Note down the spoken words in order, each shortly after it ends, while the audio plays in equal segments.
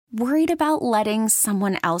Worried about letting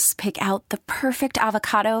someone else pick out the perfect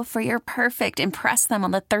avocado for your perfect impress them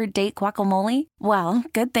on the third date guacamole? Well,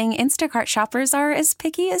 good thing Instacart shoppers are as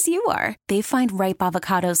picky as you are. They find ripe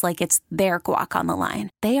avocados like it's their guac on the line.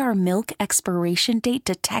 They are milk expiration date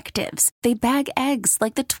detectives. They bag eggs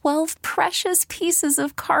like the 12 precious pieces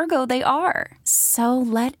of cargo they are. So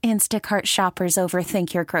let Instacart shoppers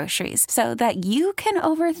overthink your groceries so that you can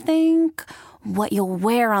overthink what you'll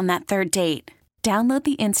wear on that third date. Download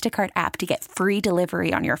the Instacart app to get free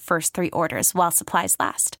delivery on your first 3 orders while supplies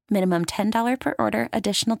last. Minimum $10 per order.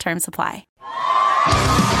 Additional terms apply.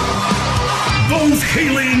 Both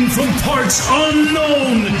hailing from parts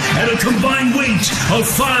unknown at a combined weight of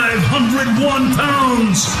 501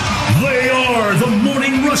 pounds. They are the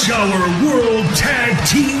Morning Rush Hour World Tag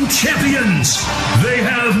Team Champions. They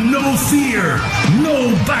have no fear, no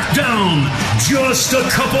back down, just a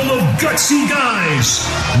couple of gutsy guys.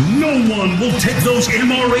 No one will take those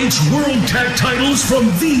MRH World Tag titles from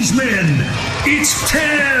these men. It's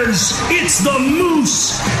Taz, it's the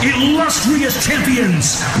Moose, illustrious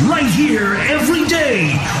champions, right here every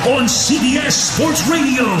day on CBS Sports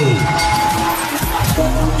Radio.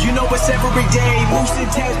 You know it's every day, Moose and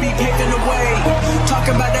Taz be paving the way.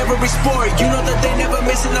 Talking about every sport, you know that they never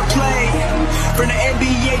missing a play. From the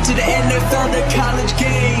NBA to the NFL to college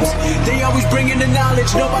games, they always bringing the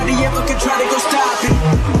knowledge, nobody ever can try to go stop it.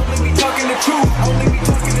 Only we talking the truth, only we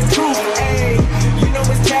talking the truth, ayy. You know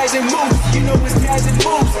it's Taz and Moose, you know it's Taz and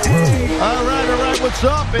Moose, ayy. All right, what's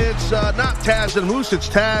up? It's not Taz and Moose, it's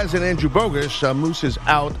Taz and Andrew Bogusch. Moose is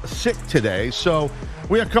out sick today, so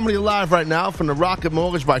we are coming to you live right now from the Rocket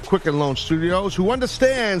Mortgage by Quicken Loan Studios, who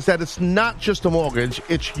understands that it's not just a mortgage,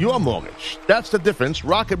 it's your mortgage. That's the difference.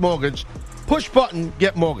 Rocket Mortgage, push button,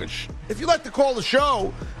 get mortggage. If you'd like to call the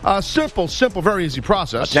show, simple, very easy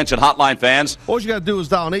process. Attention hotline fans. All you got to do is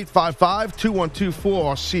dial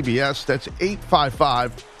 855-2124-CBS. That's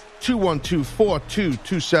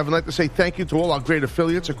 855-212-4227. I'd like to say thank you to all our great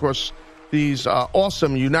affiliates across these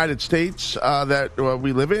awesome United States that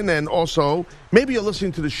we live in. And also, maybe you're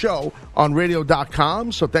listening to the show on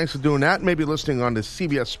radio.com, so thanks for doing that. Maybe you're listening on the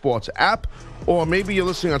CBS Sports app, or maybe you're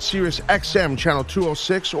listening on Sirius XM Channel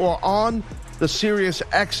 206, or on the Sirius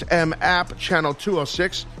XM app Channel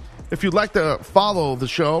 206. If you'd like to follow the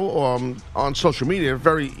show on social media,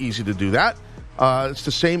 very easy to do that. It's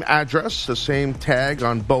the same address, the same tag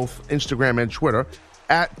on both Instagram and Twitter.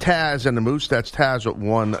 At Taz and the Moose, that's Taz with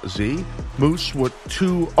 1 Z, Moose with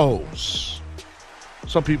 2 O's.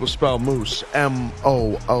 Some people spell Moose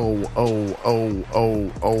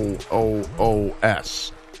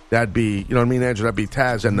Moooooooooos. That'd be, you know what I mean, Andrew? That'd be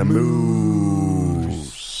Taz and the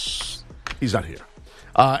Moose. He's not here.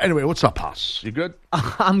 Anyway, what's up, Haas? You good?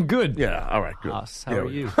 I'm good. Yeah, all right, good. Haas, how are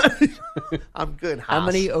you? I'm good, Haas. How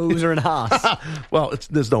many O's are in Haas? Well,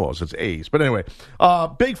 there's no O's, it's A's. But anyway,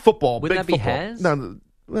 big football. Wouldn't big that football. be has? No,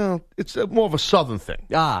 well, it's more of a Southern thing.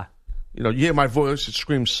 You know, you hear my voice, it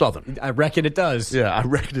screams Southern. I reckon it does. Yeah, I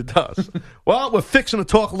reckon it does. Well, we're fixing to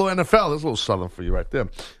talk a little NFL. There's a little Southern for you right there.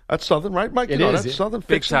 That's Southern, right, Mike? It you know, is. That's Southern.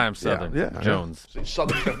 Big time Southern. Yeah, Jones. Yeah.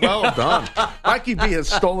 Southern. Well done. Mikey B has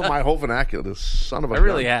stolen my whole vernacular. This son of a I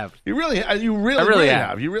really gun. have. You really have. You really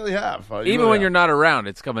have. You really have. Even when you're not around,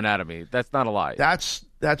 it's coming out of me. That's not a lie. That's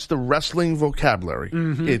the wrestling vocabulary.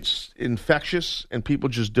 Mm-hmm. It's infectious, and people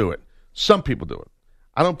just do it. Some people do it.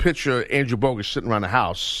 I don't picture Andrew Bogusch sitting around the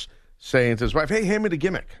house saying to his wife, "Hey, hand me the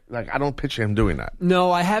gimmick." Like, I don't picture him doing that.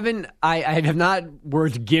 No, I haven't. I have not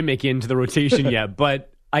worked gimmick into the rotation yet,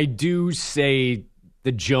 but I do say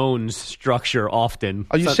the Jones structure often.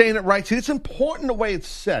 Are you saying it right? See, it's important the way it's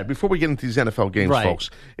said before we get into these NFL games, right, folks.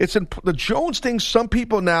 It's the Jones thing. Some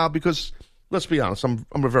people now, because let's be honest, I'm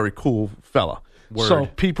a very cool fella. Word. So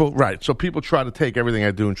people try to take everything I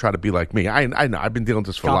do and try to be like me. I know. I've been dealing with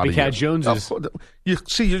this for a lot of years. Copycat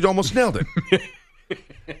Joneses. You almost nailed it.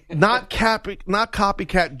 Not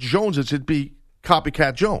copycat Joneses. It'd be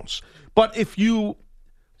copycat Jones. But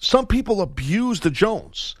some people abuse the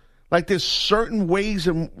Jones. Like, there's certain ways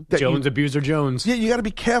that Jones abuser Jones. Yeah, you got to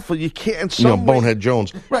be careful. You can't. Bonehead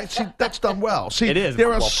Jones. Right. See, that's done well. See, it is.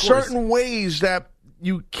 There are certain ways that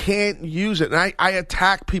you can't use it. And I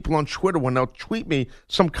attack people on Twitter when they'll tweet me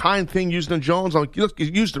some kind thing using the Jones. I'm like, you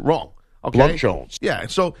used it wrong. Okay? Blood Jones. Yeah,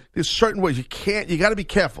 so there's certain ways you got to be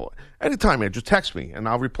careful. Anytime, Andrew, text me, and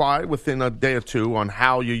I'll reply within a day or two on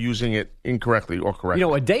how you're using it incorrectly or correctly. You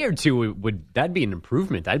know, a day or two, that'd be an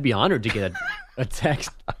improvement. I'd be honored to get a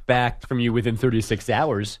text back from you within 36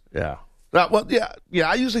 hours. Yeah. Yeah,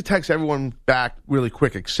 I usually text everyone back really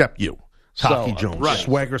quick except you. Hockey Jones. Right.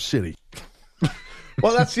 Swagger City.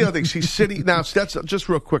 Well, that's the other thing. See, City, now, that's just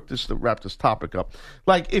real quick, just to wrap this topic up.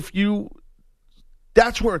 Like, if you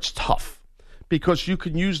that's where it's tough because you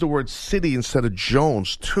can use the word city instead of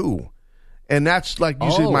Jones too. And that's like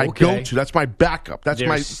usually my go-to. That's my backup. That's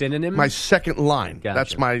my synonym. My second line. Gotcha.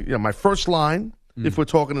 That's my first line. If we're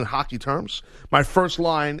talking in hockey terms, my first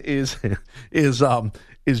line is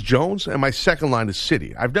Jones, and my second line is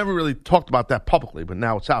City. I've never really talked about that publicly, but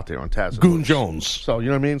now it's out there on Taz. Goon Jones. So you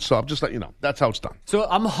know what I mean. So I'm just letting you know that's how it's done. So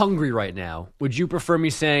I'm hungry right now. Would you prefer me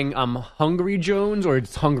saying I'm Hungry Jones or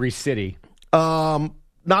it's Hungry City?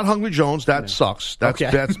 Not Hungry Jones. That sucks. That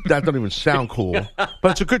doesn't even sound cool.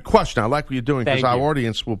 But it's a good question. I like what you're doing because our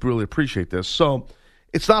audience will really appreciate this. So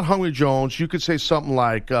it's not Hungry Jones. You could say something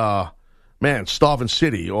like, man, Starvin'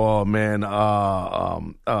 City, or man,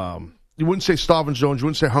 you wouldn't say Starvin' Jones. You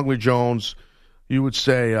wouldn't say Hungry Jones. You would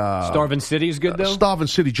say Starvin' City is good though. Starvin'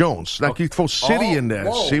 City Jones. Like you throw city in there.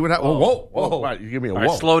 Whoa, see what happens? Whoa! Right, you give me a whoa.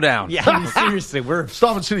 Right, slow down. Yeah, I mean, seriously, we're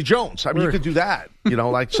Starvin' City Jones. I mean, you could do that. You know,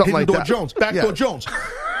 like something like that. Jones, backdoor Jones.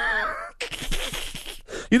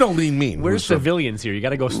 You don't lean mean. We're civilians here. You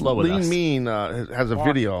got to go slow with us. Lean Mean has a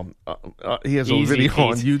video. He has a video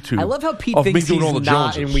on YouTube. I love how Pete of thinks me doing he's all the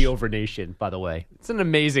not Joneses. in We Over Nation, by the way. It's an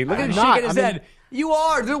amazing. Look at him not. shaking his head. You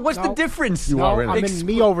are. Dude, what's the No. difference? You are in it. I'm in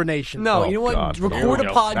Me Over Nation. No, Oh, you know what? God. Record There we a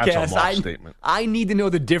go. podcast. That's a Mark statement. I need to know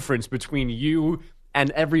the difference between you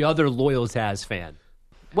and every other loyal Taz fan.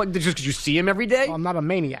 What? Just because you see him every day? I'm not a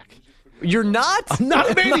maniac. You're not? I'm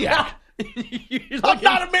not a maniac. I'm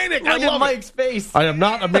not a maniac. I Look at love Mike's face. I am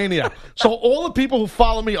not a maniac. So all the people who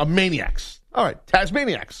follow me are maniacs. All right,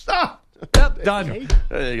 Tasmaniacs. Yep, done.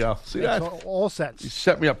 There you go. See It's that? all sets. You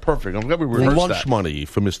set me up perfect. I'm glad we rehearsed Lunch that. money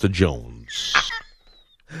for Mr. Jones.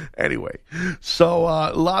 Anyway, so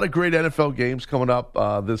a lot of great NFL games coming up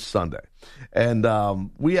this Sunday. And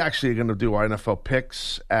we actually are going to do our NFL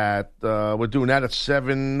picks at, we're doing that at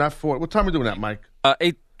 7, not 4. What time are we doing that, Mike?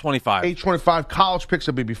 8:25. 8:25. College picks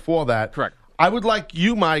will be before that. Correct. I would like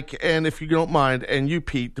you, Mike, and if you don't mind, and you,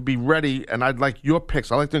 Pete, to be ready, and I'd like your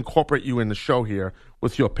picks. I'd like to incorporate you in the show here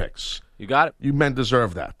with your picks. You got it. You men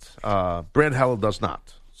deserve that. Brad Heller does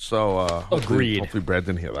not. So Agreed. Hopefully Brad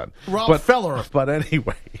didn't hear that. Rob Feller. But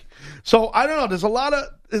anyway, so I don't know. There's a lot.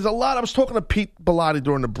 I was talking to Pete Bellotti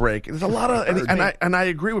during the break. There's a lot of, and I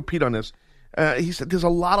agree with Pete on this. He said there's a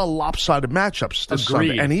lot of lopsided matchups this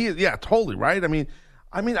Agreed. Sunday, and totally right. I mean,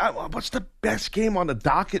 what's the best game on the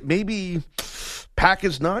docket? Maybe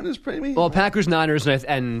Packers Niners, maybe. Well, Packers, Niners,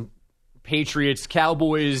 and Patriots,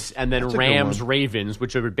 Cowboys, and then That's a good Rams, one. Ravens,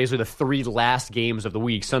 which are basically the three last games of the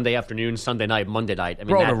week: Sunday afternoon, Sunday night, Monday night. I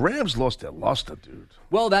mean, Bro, the Rams lost their luster, dude.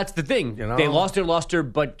 well, that's the thing. You know? They lost their luster,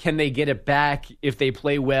 but can they get it back if they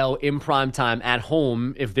play well in prime time at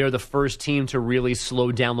home? If they're the first team to really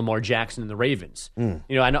slow down Lamar Jackson and the Ravens, you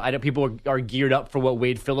know, I know people are geared up for what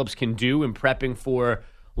Wade Phillips can do and prepping for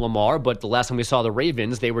Lamar. But the last time we saw the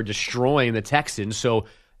Ravens, they were destroying the Texans. So,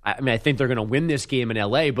 I mean, I think they're going to win this game in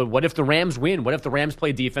L.A., but what if the Rams win? What if the Rams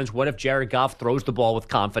play defense? What if Jared Goff throws the ball with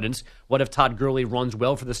confidence? What if Todd Gurley runs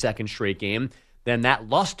well for the second straight game? Then that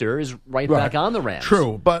luster is right back on the Rams.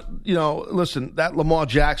 True, but, you know, listen, that Lamar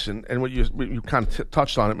Jackson, and what you kind of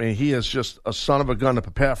touched on it, man, he is just a son of a gun to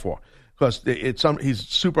prepare for. Because he's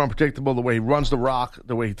super unpredictable, the way he runs the rock,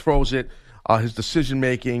 the way he throws it, his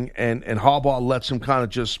decision-making, and Harbaugh lets him kind of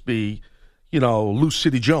just be, you know, loose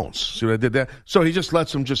City Jones. See what I did there? So he just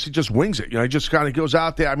lets him he just wings it. You know, he just kind of goes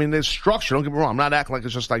out there. I mean, there's structure. Don't get me wrong. I'm not acting like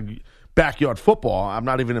it's just like backyard football. I'm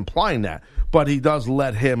not even implying that. But he does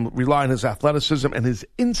let him rely on his athleticism and his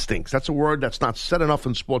instincts. That's a word that's not said enough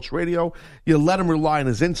in sports radio. You let him rely on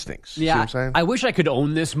his instincts. Yeah, See what I'm saying? I wish I could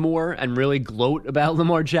own this more and really gloat about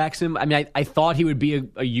Lamar Jackson. I mean, I thought he would be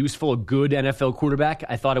a useful, a good NFL quarterback.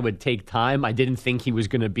 I thought it would take time. I didn't think he was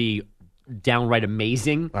going to be downright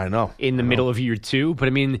amazing. I know. In the middle of year two, but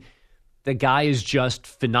I mean, the guy is just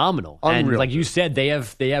phenomenal. Unreal. And like you said, they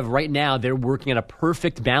have right now they're working at a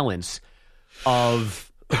perfect balance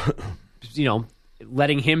of you know,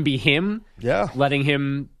 letting him be him, letting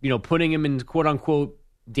him, you know, putting him in quote unquote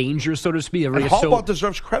danger, so to speak. And Harbaugh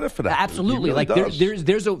deserves credit for that. Absolutely. He really like does.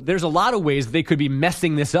 there's a lot of ways they could be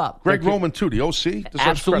messing this up. Greg Roman too, the OC. Deserves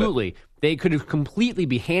Absolutely. credit. They could completely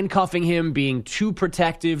be handcuffing him, being too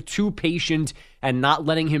protective, too patient, and not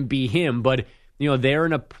letting him be him. But, you know, they're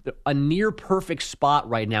in a near perfect spot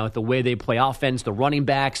right now with the way they play offense, the running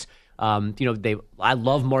backs. You know, I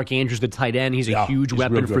love Mark Andrews, the tight end. He's a huge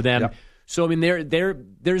weapon for them. Yeah. So, I mean,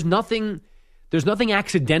 there's nothing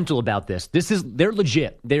accidental about this. They're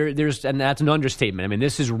legit. And that's an understatement. I mean,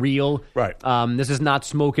 this is real. Right. This is not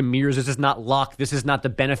smoke and mirrors. This is not luck. This is not the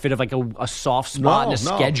benefit of like a soft spot in a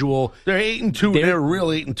schedule. They're 8-2. They're real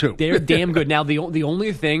 8-2. They're damn good. Now, the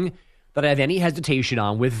only thing that I have any hesitation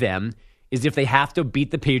on with them is if they have to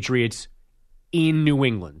beat the Patriots in New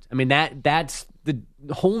England. I mean, that's the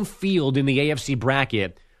home field in the AFC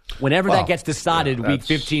bracket. Whenever that gets decided, week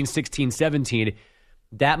 15, 16, 17,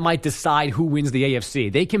 that might decide who wins the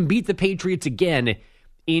AFC. They can beat the Patriots again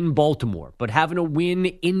in Baltimore, but having a win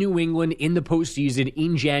in New England in the postseason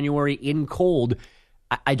in January in cold,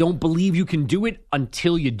 I don't believe you can do it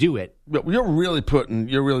until you do it. You're really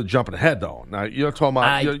jumping ahead, though. Now, you're talking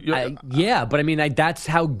about... yeah, but I mean, that's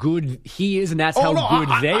how good he is, and that's how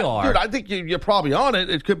good they are. Dude, I think you're probably on it.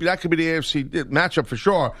 That could be the AFC matchup for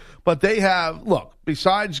sure. But they have, look,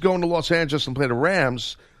 besides going to Los Angeles and play the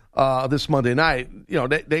Rams this Monday night,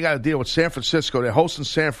 they got to deal with San Francisco. They're hosting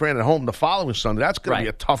San Fran at home the following Sunday. That's going to be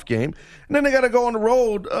a tough game. And then they got to go on the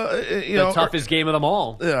road. The toughest game of them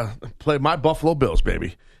all. Yeah, play my Buffalo Bills,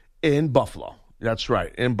 baby, in Buffalo. That's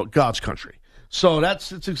right, in God's country. So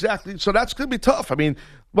that's going to be tough. I mean,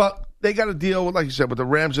 but they got to deal with, like you said, with the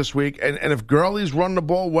Rams this week. And if Gurley's running the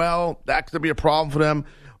ball well, that could be a problem for them.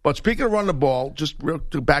 But speaking of running the ball, just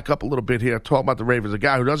to back up a little bit here, talk about the Ravens. A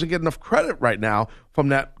guy who doesn't get enough credit right now from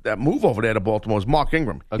that move over there to Baltimore is Mark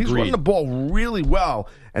Ingram. Agreed. He's running the ball really well,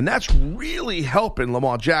 and that's really helping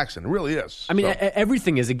Lamar Jackson. It really is. I mean,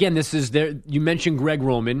 everything is. Again, this is their. You mentioned Greg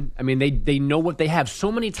Roman. I mean, they know what they have. So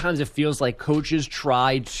many times it feels like coaches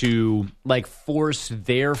try to force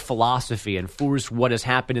their philosophy and force what has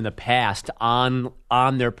happened in the past on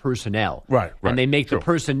their personnel. Right. And they make the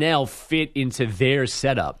personnel fit into their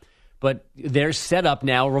setup. But their setup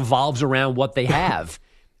now revolves around what they have.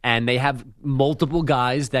 And they have multiple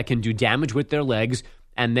guys that can do damage with their legs.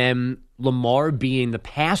 And then Lamar, being the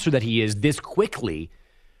passer that he is this quickly,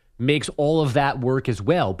 makes all of that work as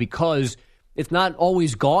well. Because it's not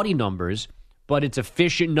always gaudy numbers, but it's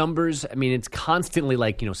efficient numbers. I mean, it's constantly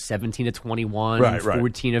 17 to 21,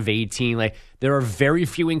 14 of 18. There are very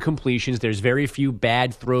few incompletions. There's very few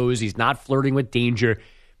bad throws. He's not flirting with danger.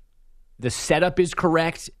 The setup is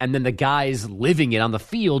correct, and then the guys living it on the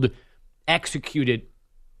field execute it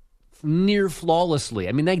near flawlessly.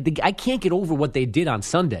 I mean, I can't get over what they did on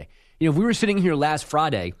Sunday. If we were sitting here last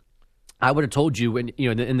Friday, I would have told you,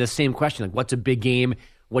 in the same question, what's a big game?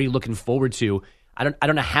 What are you looking forward to? I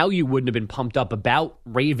don't know how you wouldn't have been pumped up about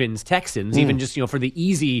Ravens Texans, even just for the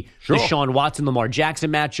easy Deshaun Watson Lamar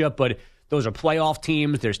Jackson matchup. But those are playoff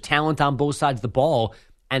teams. There's talent on both sides of the ball,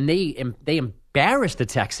 and they embarrassed the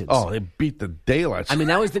Texans. Oh, they beat the daylights. I mean,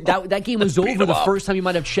 that game was over the first time you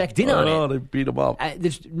might have checked in on it. Oh, they beat them up.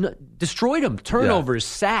 Destroyed them. Turnovers,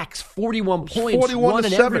 sacks, 41 points,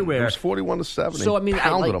 running everywhere. It was 41-7. So, I mean,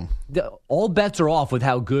 pounded them. All bets are off with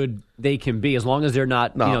how good they can be, as long as they're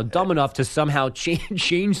not dumb enough to somehow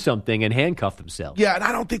change something and handcuff themselves. Yeah, and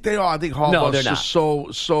I don't think they are. I think Harbaugh's just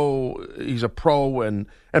so he's a pro. And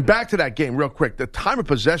back to that game real quick. The time of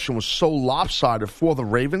possession was so lopsided for the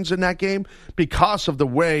Ravens in that game because of the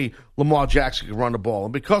way Lamar Jackson can run the ball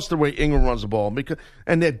and because of the way Ingram runs the ball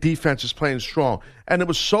and their defense is playing strong. And it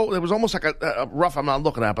was almost like a rough, I'm not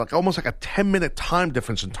looking at it, but almost like a 10-minute time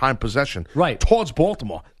difference in time possession towards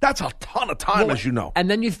Baltimore. That's a ton of time, as you know. And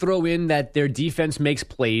then you throw in that their defense makes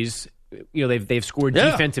plays. They've scored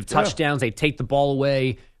defensive touchdowns. They take the ball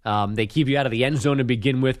away. They keep you out of the end zone to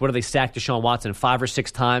begin with. What do they sack Deshaun Watson 5 or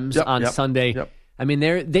 6 times on Sunday? Yep. I mean,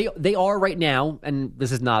 they are right now, and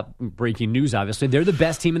this is not breaking news, obviously, they're the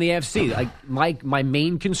best team in the AFC. My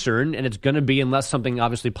main concern, and it's going to be unless something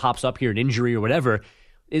obviously pops up here, an injury or whatever,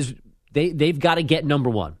 is they've got to get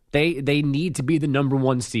number one. They need to be the number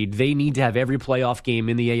one seed. They need to have every playoff game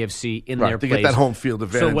in the AFC in their place. To get that home field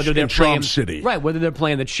advantage so whether they're in playing, Charm City. Right, whether they're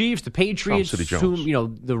playing the Chiefs, the Patriots,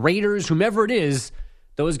 the Raiders, whomever it is,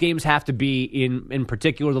 those games have to be, in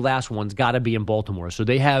particular the last one's got to be in Baltimore. So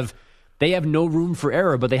they have no room for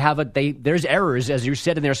error, but there's errors, as you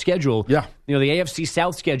said, in their schedule. Yeah. The AFC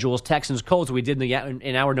South schedule is Texans, Colts. We did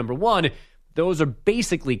in hour number 1. Those are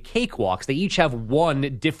basically cakewalks. They each have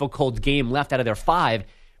one difficult game left out of their 5.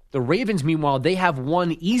 The Ravens, meanwhile, they have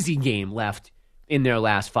one easy game left in their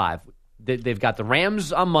last 5. They've got the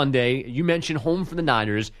Rams on Monday. You mentioned home for the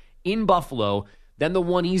Niners in Buffalo. Then the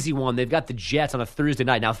one easy one, they've got the Jets on a Thursday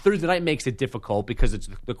night. Now, Thursday night makes it difficult because it's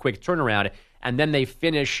the quick turnaround. And then they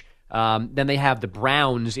finish, then they have the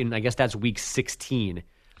Browns in, I guess that's week 16.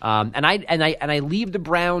 And I leave the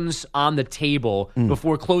Browns on the table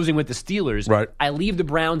before closing with the Steelers. Right. I leave the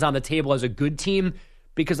Browns on the table as a good team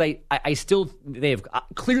because they have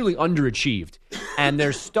clearly underachieved. And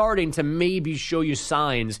they're starting to maybe show you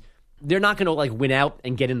signs. They're not going to win out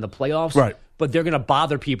and get in the playoffs. Right. But they're going to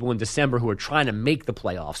bother people in December who are trying to make the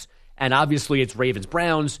playoffs. And obviously it's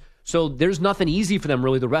Ravens-Browns. So there's nothing easy for them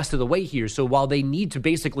really the rest of the way here. So while they need to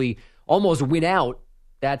basically almost win out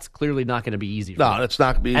that's clearly not going to be easy. For No, them. that's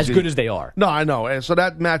not going to be easy. As good as they are. No, I know. And so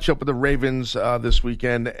that matchup with the Ravens this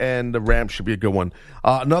weekend and the Rams should be a good one.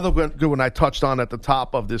 Another good one I touched on at the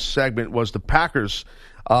top of this segment was the Packers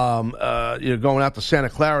going out to Santa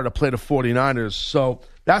Clara to play the 49ers. So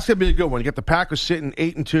that's going to be a good one. You got the Packers sitting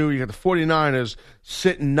 8-2. You got the 49ers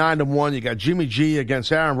sitting 9-1. You got Jimmy G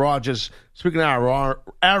against Aaron Rodgers. Speaking of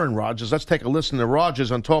Aaron Rodgers, let's take a listen to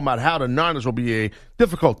Rodgers on talking about how the Niners will be a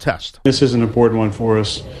difficult test. This is an important one for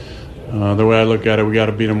us. The way I look at it, we got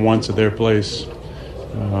to beat them once at their place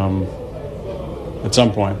at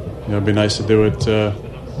some point. It'd be nice to do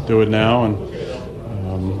it now. And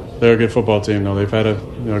they're a good football team, though. They've had a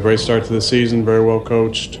great start to the season, very well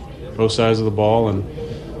coached, both sides of the ball, and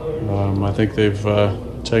I think they've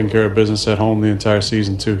taken care of business at home the entire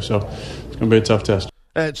season too. So it's going to be a tough test.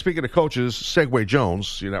 And speaking of coaches, Segway Jones,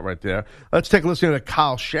 see that right there. Let's take a listen to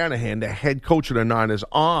Kyle Shanahan, the head coach of the Niners,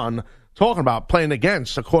 talking about playing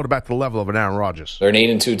against a quarterback to the level of an Aaron Rodgers. They're an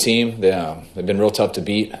 8-2 team. They've been real tough to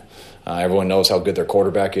beat. Everyone knows how good their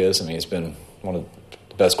quarterback is. I mean, he's been one of the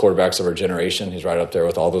best quarterbacks of our generation. He's right up there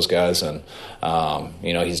with all those guys, and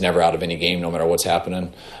he's never out of any game, no matter what's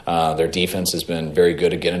happening. Their defense has been very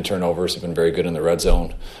good at getting turnovers. They've been very good in the red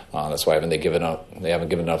zone. That's why they haven't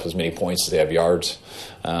given up as many points as they have yards.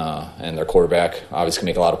 And their quarterback obviously can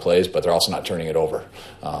make a lot of plays, but they're also not turning it over.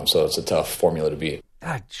 So it's a tough formula to beat.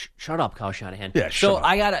 God, shut up, Kyle Shanahan. Yeah, so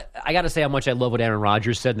I gotta say how much I love what Aaron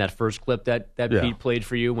Rodgers said in that first clip that Pete played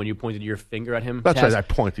for you when you pointed your finger at him. That's right, that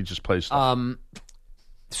point he just plays stuff.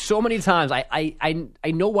 So many times I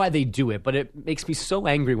know why they do it, but it makes me so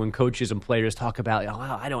angry when coaches and players talk about,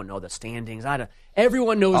 I don't know the standings.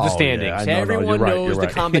 Everyone knows the standings. Everyone knows the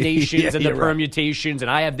combinations and the permutations, and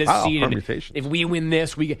I have this seed. And if we win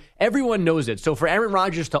this, everyone knows it. So for Aaron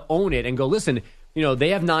Rodgers to own it and go, listen, they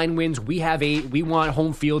have 9 wins, we have 8. We want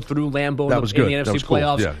home field through Lambeau in the NFC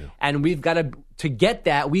playoffs, cool. And we've got to get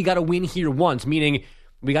that. We got to win here once, meaning.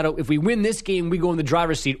 If we win this game, we go in the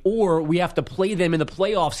driver's seat, or we have to play them in the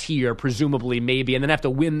playoffs here, presumably, maybe, and then have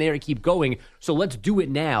to win there and keep going. So let's do it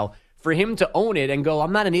now. For him to own it and go,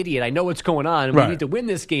 I'm not an idiot. I know what's going on. We need to win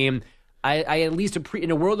this game. I at least,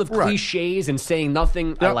 in a world of cliches and saying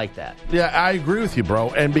nothing, I like that. Yeah, I agree with you,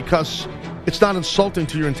 bro. And because it's not insulting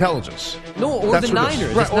to your intelligence. No, or the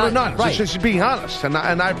Niners. Right, or the Niners. Right. It's just being honest, and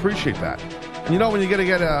I appreciate that. And when you're going to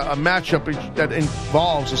get a matchup that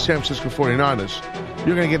involves the San Francisco 49ers,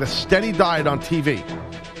 you're going to get a steady diet on TV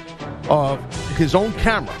of his own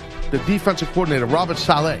camera, the defensive coordinator, Robert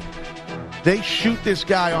Saleh. They shoot this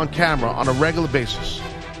guy on camera on a regular basis.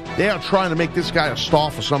 They are trying to make this guy a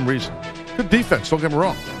star for some reason. Good defense, don't get me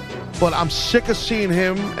wrong. But I'm sick of seeing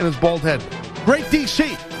him and his bald head. Great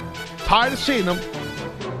DC. Tired of seeing him.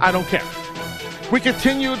 I don't care. We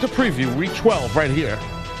continue to preview Week 12 right here.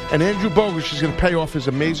 And Andrew Bogusch is going to pay off his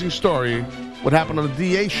amazing story, what happened on the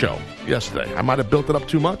DA show yesterday. I might have built it up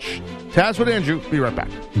too much. Taz with Andrew. Be right back.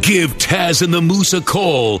 Give Taz and the Moose a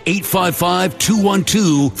call.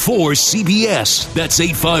 855-212-4CBS. That's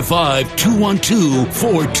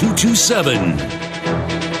 855-212-4227.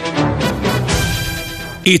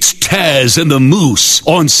 It's Taz and the Moose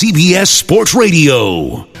on CBS Sports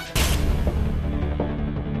Radio.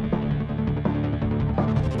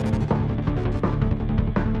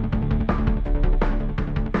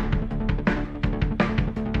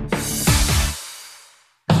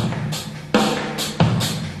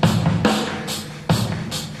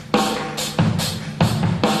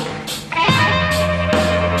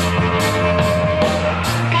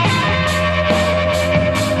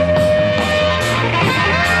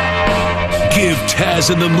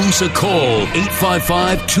 And the Moose a call,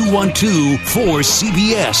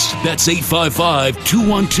 855-212-4CBS. That's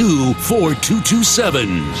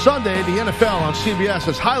 855-212-4227. Sunday, the NFL on CBS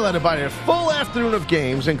is highlighted by a full afternoon of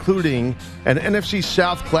games, including an NFC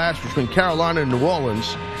South clash between Carolina and New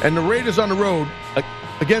Orleans, and the Raiders on the road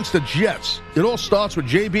against the Jets. It all starts with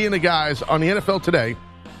JB and the guys on the NFL Today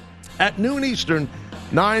at noon Eastern,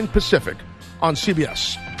 9 Pacific on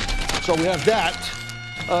CBS. So we have that.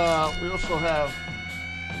 We also have...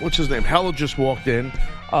 What's his name? Heller just walked in.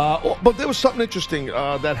 But there was something interesting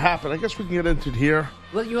that happened. I guess we can get into it here.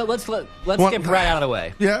 Let's get Brad out of the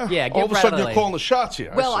way. Yeah? Yeah, get all of a Brad sudden out of the you're way. calling the shots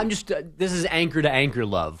here. Well, I'm just, this is anchor to anchor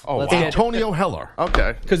love. Oh, Antonio Heller.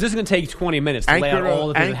 Okay. Because this is going to take 20 minutes to lay out all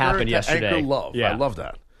the things that happened yesterday. Anchor love. Yeah. I love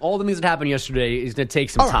that. All the things that happened yesterday is going to take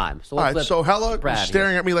some time. So so Heller is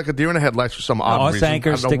staring at me like a deer in the headlights for some odd reason.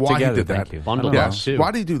 Anchors I don't know why together, he did that. thank you. Bundle Yes. Why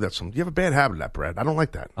do you do that? You have a bad habit of that, Brad. I don't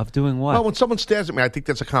like that. Of doing what? Well, when someone stares at me, I think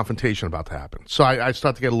there's a confrontation about to happen. So I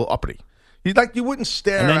start to get a little uppity. You wouldn't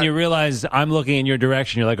stare. And then at, you realize I'm looking in your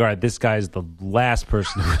direction. You're like, all right, this guy's the last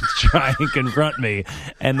person who would try and confront me,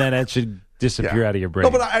 and then it should disappear out of your brain. No,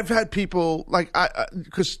 but I've had people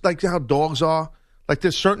because how dogs are. Like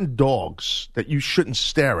there's certain dogs that you shouldn't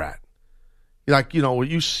stare at. Like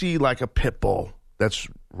you see like a pit bull that's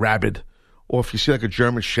rabid, or if you see like a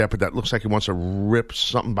German Shepherd that looks like he wants to rip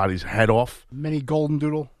somebody's head off. Mini golden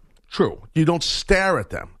doodle. True. You don't stare at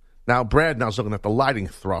them. Now, Brad now's looking at the lighting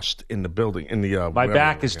thrust in the building. My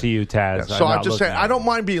back is to you, Taz. Yeah. So I'm just saying, I don't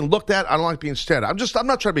mind being looked at. I don't like being stared at. I'm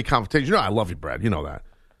not trying to be confrontational. You know, I love you, Brad. You know that.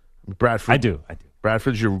 Bradford. I do.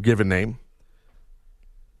 Bradford's your given name.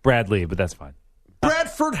 Bradley, but that's fine.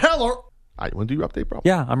 Bradford Heller. All right, you want to do your update, bro?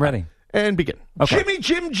 Yeah, I'm ready. And begin. Okay.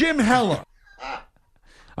 Jim Heller.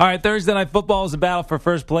 All right, Thursday Night Football is a battle for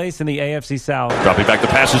first place in the AFC South. Dropping back the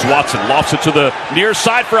passes, Watson lofts it to the near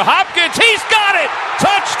side for Hopkins. He's got it!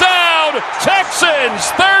 Touchdown! Texans,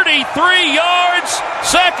 33 yards.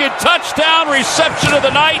 Second touchdown reception of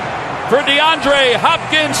the night for DeAndre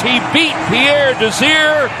Hopkins. He beat Pierre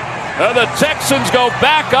Desir. The Texans go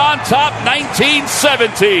back on top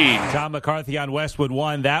 19-17. Tom McCarthy on Westwood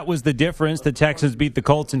won. That was the difference. The Texans beat the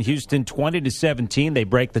Colts in Houston 20-17. They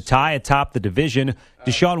break the tie atop the division.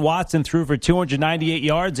 Deshaun Watson threw for 298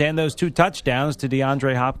 yards and those 2 touchdowns to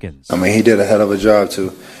DeAndre Hopkins. I mean, he did a hell of a job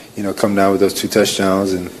to, come down with those 2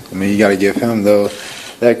 touchdowns. And, you got to give him, though,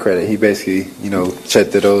 that credit. He basically,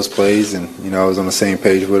 checked those plays, and, I was on the same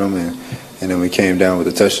page with him, and then we came down with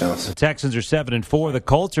the touchdowns. The Texans are 7-4. The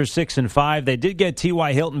Colts are 6-5. They did get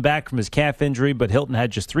T.Y. Hilton back from his calf injury, but Hilton had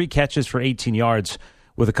just 3 catches for 18 yards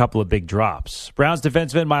with a couple of big drops. Browns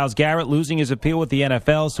defensive end Myles Garrett losing his appeal with the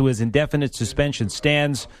NFL, so his indefinite suspension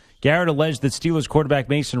stands. Garrett alleged that Steelers quarterback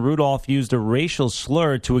Mason Rudolph used a racial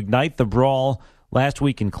slur to ignite the brawl last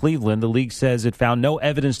week in Cleveland. The league says it found no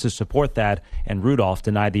evidence to support that, and Rudolph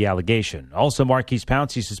denied the allegation. Also, Marquise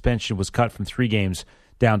Pouncey's suspension was cut from 3 games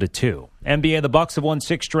down to 2. NBA, the Bucks have won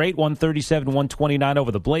 6 straight, 137-129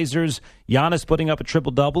 over the Blazers. Giannis putting up a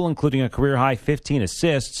triple-double, including a career-high 15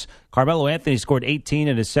 assists. Carmelo Anthony scored 18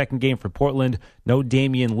 in his second game for Portland. No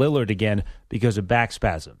Damian Lillard again because of back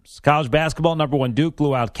spasms. College basketball, number 1 Duke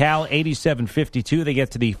blew out Cal 87-52. They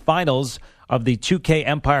get to the finals of the 2K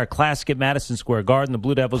Empire Classic at Madison Square Garden. The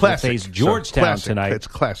Blue Devils will face Georgetown tonight. It's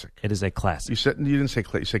classic. It is a classic. You didn't say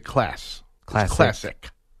class. You said class. Classic. Classic.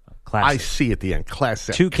 Classic. I see at the end.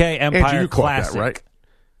 Classic. 2K Empire Andrew, you Classic. That, right?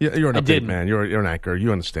 You're an update man. You're an anchor.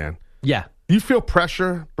 You understand. Yeah. You feel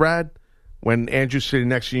pressure, Brad, when Andrew's sitting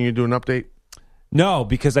next to you and you do an update? No,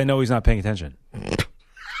 because I know he's not paying attention.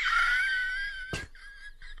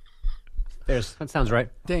 That sounds right.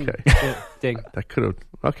 Ding. Okay. Yeah, ding. That could have.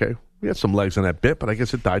 Okay. We had some legs on that bit, but I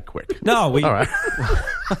guess it died quick. No, All right.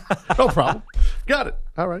 No problem. Got it.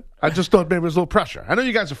 All right. I just thought maybe there was a little pressure. I know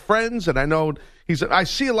you guys are friends, and I know I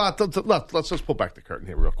see a lot. Let's just pull back the curtain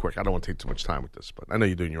here real quick. I don't want to take too much time with this, but I know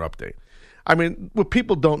you're doing your update. I mean, what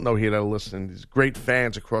people don't know here that are listening, these great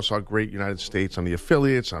fans across our great United States on the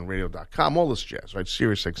affiliates, on radio.com, all this jazz, right?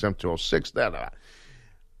 Sirius XM 206, that.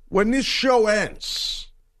 When this show ends,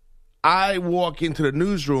 I walk into the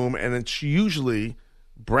newsroom, and it's usually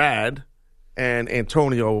Brad and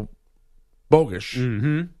Antonio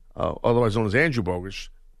Bogusch, otherwise known as Andrew Bogusch,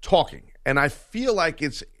 talking. And I feel like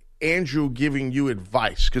it's Andrew giving you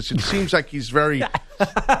advice because it seems like he's very,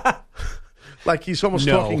 like he's almost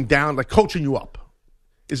talking down, like coaching you up.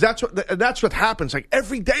 That's what happens. Like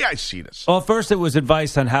every day I see this. Well, first it was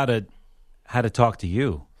advice on how to talk to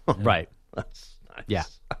you. Right. That's nice. Yeah.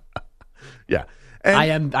 Yeah.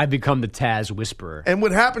 And I've become the Taz whisperer. And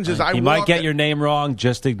what happens is you might get your name wrong,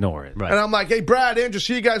 just ignore it. Right. And I'm like, hey, Brad, Andrew,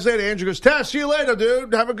 see you guys later. Andrew goes, Taz, see you later,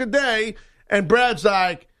 dude. Have a good day. And Brad's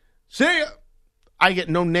like, see ya. I get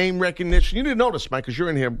no name recognition. You didn't notice, Mike, because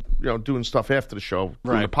you're in here, doing stuff after the show,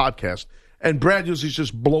 doing the podcast. And Brad usually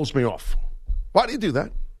just blows me off. Why do you do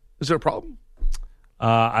that? Is there a problem?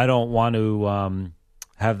 I don't want to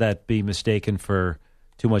have that be mistaken for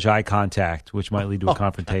too much eye contact, which might lead to a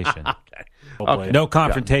confrontation. Okay. No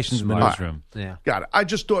confrontations in the newsroom. Right. Yeah. Got it. I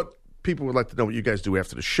just thought people would like to know what you guys do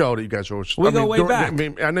after the show. That you guys are always. We go way back.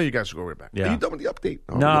 I know you guys go way back. Yeah. Are you done with the update?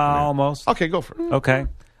 No, almost. Okay, go for it. Okay.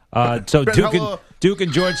 So Duke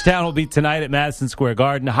and Georgetown will be tonight at Madison Square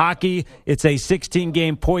Garden. Hockey, it's a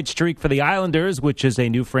 16-game point streak for the Islanders, which is a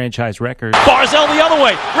new franchise record. Barzell the other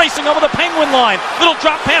way, racing over the Penguin line. Little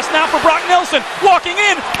drop pass now for Brock Nelson. Walking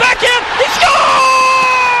in, backhand, he scores!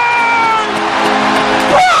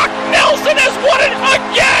 Brock Nelson has won it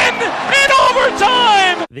again in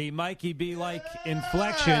overtime! The Mikey B-like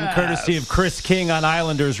inflection, courtesy of Chris King on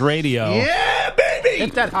Islanders radio. Yeah, baby!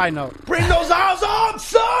 Hit that high note. Bring those eyes on,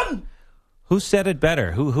 son! Who said it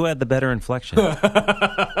better? Who had the better inflection?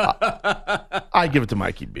 I give it to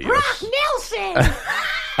Mikey B. Brock Nelson.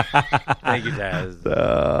 Thank you, Taz.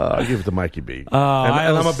 I give it to Mikey B. And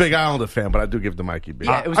I'm a big Islander fan, but I do give it to Mikey B.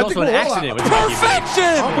 Yeah, it was also an accident with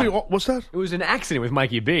Mikey B. What's that? It was an accident with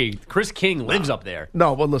Mikey B. Chris King lives up there.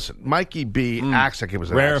 No, but listen, Mikey B acts like it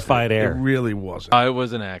was an Rarefied accident. air. It really wasn't. It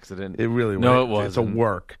was an accident. It really wasn't. No, it wasn't. It's a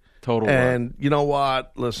work. Total work. And you know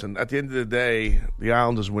what? Listen, at the end of the day, the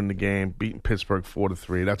Islanders win the game, beating Pittsburgh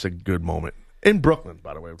 4-3. That's a good moment. In Brooklyn,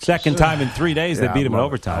 by the way. Second time in 3 days they beat him in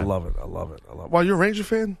overtime. I love it. Well, you're a Ranger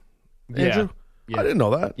fan, Andrew? Yeah. I didn't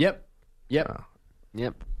know that. Yep.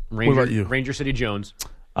 What about you? Ranger City Jones.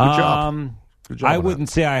 Good job. Good job I on wouldn't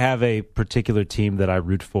say I have a particular team that I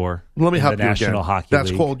root for. Let me in help the you National again. Hockey That's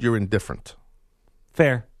League. called you're indifferent.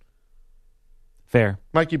 Fair.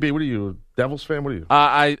 Mikey B, what are you? Devils fan? What are you?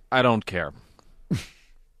 I don't care.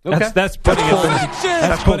 Okay. That's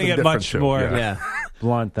putting it much too. more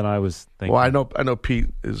blunt than I was thinking. Well, I know Pete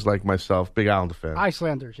is like myself, big Islander fan.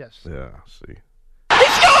 Icelanders, yes. Yeah, see.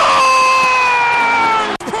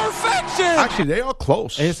 Perfection! Actually, they are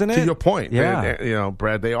close. Isn't it? To your point. Yeah.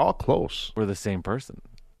 Brad, they are close. We're the same person.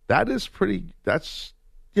 That is pretty.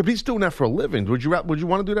 Yeah, but he's doing that for a living. Would you want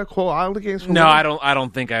to do that? Call Islander games for a No, living? I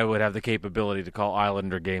don't think I would have the capability to call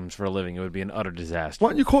Islander games for a living. It would be an utter disaster.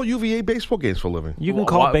 Why don't you call UVA baseball games for a living? You can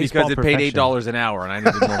call baseball because it paid perfection. $8 an hour and I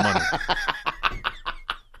needed more money.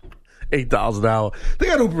 $8 an hour. They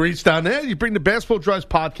got Uber Eats down there. You bring the Basketball Drives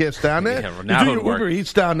podcast down there. Yeah, well, now you do it your would Uber work.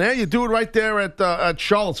 Eats down there. You do it right there at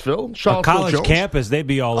Charlottesville. A college Jones. campus, they'd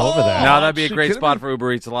be all over that. No, that'd be a you great kidding spot me? for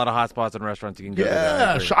Uber Eats. A lot of hot spots and restaurants you can go to.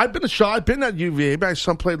 Yeah, there. I've been at UVA. My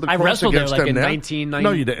son played lacrosse wrestled there against like them in there. 1990.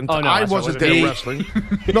 No, you didn't. Oh, no, I that's what wasn't it there was. wrestling.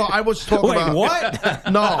 No, I was talking Wait, about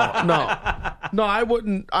what? No, I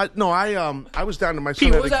wouldn't. I was down to my son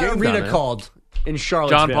Pete, had what was a that game down arena there. called in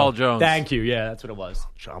Charlottesville? John Paul Jones. Thank you. Yeah, that's what it was.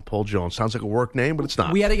 John Paul Jones sounds like a work name, but it's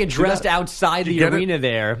not. We had to get dressed outside You the get it? arena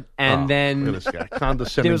there, and then Look at this guy,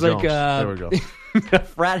 condescending there was like Jones. There we go. a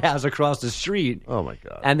frat house across the street. Oh my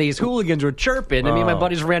god! And these hooligans were chirping, and me and my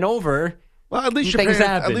buddies ran over. Well, at least and you're things paying,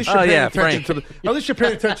 happened. at least you're paying attention Frank. to the. At least you're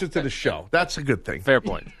paying attention to the show. That's a good thing. Fair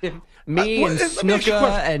point. Me and let me ask you a Snuka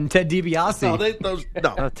question. and Ted DiBiase.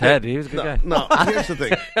 No, Ted, he was a good guy. No, here's the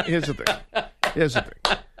thing.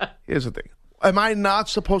 Here's the thing. Am I not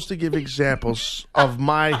supposed to give examples of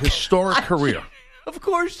my historic career Of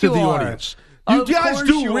course to you the are. audience? You Of guys course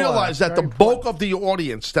do you realize are. that the bulk of the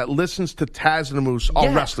audience that listens to Taz and the Moose are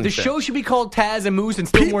Yeah, wrestling the fans. show should be called Taz and Moose and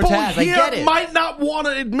still People more Taz. I here get it. might not want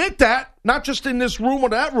to admit that, not just in this room or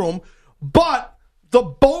that room, but the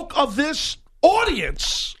bulk of this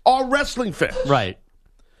audience are wrestling fans. Right.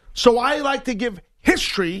 So I like to give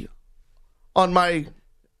history on my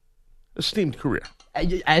esteemed career. As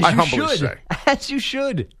I you humbly should. say. As you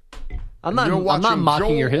should. I'm You're not watching mocking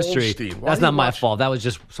Joel your history. Osteen. Why That's are not you my watching- fault. That was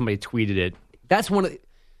just somebody tweeted it. That's one of.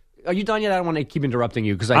 Are you done yet? I don't want to keep interrupting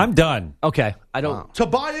you because I'm done. Okay, I don't.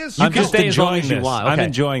 Tobias, I'm can just stay as long enjoying as you this. want. I'm Okay.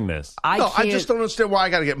 enjoying this. I I just don't understand why I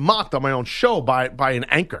got to get mocked on my own show by an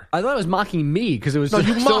anchor. I thought it was mocking me because it was No,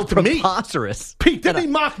 you so mocked me. preposterous. Pete, didn't he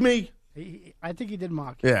mock me? I think he did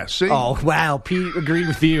mock you. Yeah, see? Oh wow, Pete agreed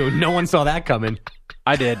with you. No one saw that coming.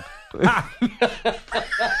 I did.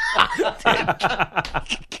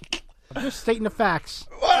 I'm just stating the facts.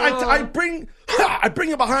 Well, I bring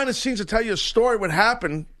you behind the scenes to tell you a story what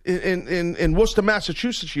happened in Worcester,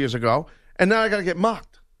 Massachusetts years ago, and now I got to get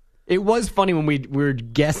mocked. It was funny when we were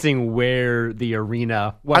guessing where the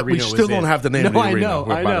arena. What We arena still was don't in. have the name of the arena.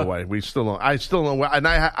 I know. By the way, we still don't. I still don't. And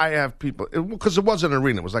I have people because it wasn't an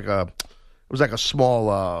arena. It was like a small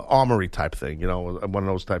armory type thing. You know, one of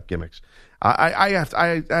those type gimmicks. I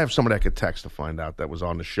have somebody I could text to find out that was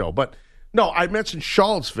on the show, but. No, I mentioned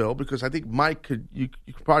Charlottesville because I think Mike you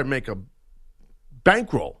could probably make a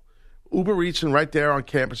bankroll. Uber Eats and right there on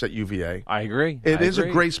campus at UVA. I agree. It is a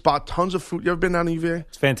great spot. Tons of food. You ever been down to UVA?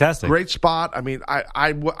 It's fantastic. Great spot. I mean,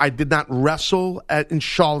 I did not wrestle in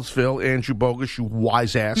Charlottesville, Andrew Bogus, you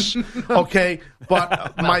wise ass. Okay,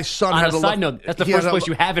 but my son on had a side look- note, that's the he first had place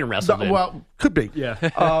you haven't wrestled in. Well, could be.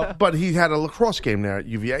 Yeah. But he had a lacrosse game there at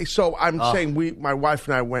UVA. So I'm saying my wife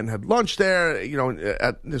and I went and had lunch there. You know,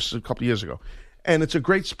 this is a couple of years ago, and it's a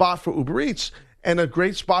great spot for Uber Eats and a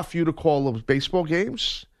great spot for you to call those baseball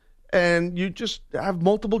games. And you just have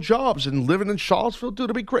multiple jobs, and living in Charlottesville, dude,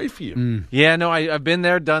 it'll be great for you. Yeah, no, I've been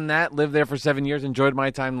there, done that, lived there for 7 years, enjoyed my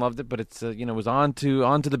time, loved it, but it's was on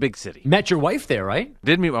to the big city. Met your wife there, right?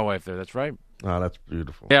 Did meet my wife there. That's right. Oh, that's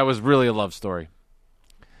beautiful. Yeah, it was really a love story.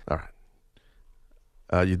 All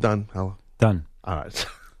right. You done, Hella? Done. All right.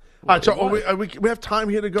 All right. So we have time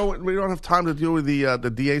here to go. We don't have time to deal with the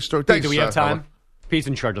DA story. Do we have time? Pete's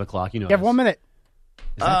in charge of the clock. You know. You have 1 minute.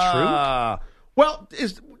 Is that true? Well,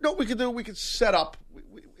 we could set up.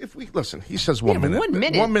 If we listen, he says 1 minute. 1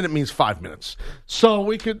 minute. 1 minute means 5 minutes. So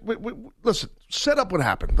we could listen. Set up what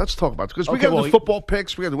happened. Let's talk about it because we got the football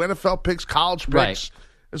picks, we got the NFL picks, college picks. Right.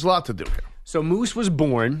 There's a lot to do here. So Moose was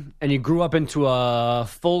born, and he grew up into a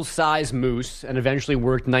full-size moose, and eventually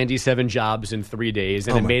worked 97 jobs in 3 days,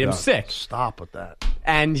 and it made him sick. Stop with that.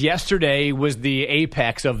 And yesterday was the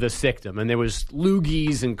apex of the sickdom, and there was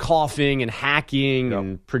loogies and coughing and hacking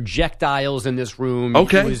and projectiles in this room.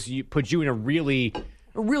 Okay, put you in a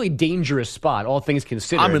really dangerous spot, all things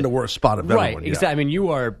considered. I'm in the worst spot of everyone. Right, exactly. I mean, you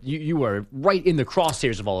are right in the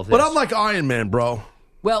crosshairs of all of this. But I'm like Iron Man, bro.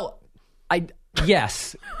 Well,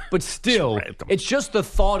 yes, but still, it's just the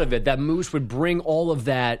thought of it that Moose would bring all of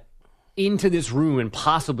that into this room and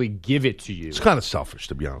possibly give it to you. It's kind of selfish,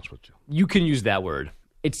 to be honest with you. You can use that word.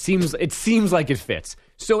 It seems like it fits.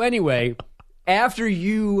 So anyway, after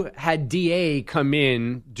you had DA come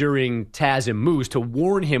in during Taz and Moose to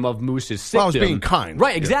warn him of Moose's symptom. Well, I was being kind.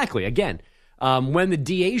 Right, exactly. Again, when the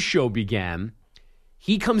DA show began,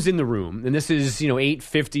 he comes in the room, and this is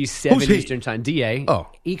 8:57 Eastern Time. DA. Oh,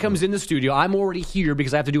 he comes in the studio. I'm already here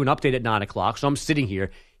because I have to do an update at 9 o'clock, so I'm sitting here.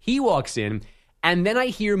 He walks in, and then I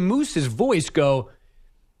hear Moose's voice go,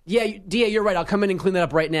 "Yeah, DA, you're right. I'll come in and clean that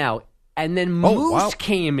up right now." And then Moose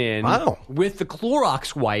came in with the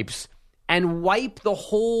Clorox wipes and wiped the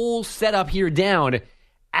whole setup here down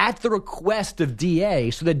at the request of DA,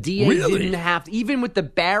 so that DA didn't have to, even with the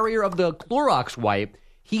barrier of the Clorox wipe.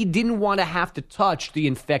 He didn't want to have to touch the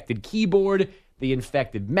infected keyboard, the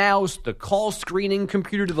infected mouse, the call screening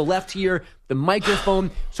computer to the left here, the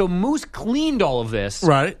microphone. So Moose cleaned all of this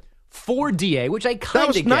for DA, which I kind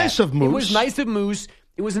of get. That was nice of Moose. It was nice of Moose.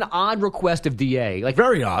 It was an odd request of DA.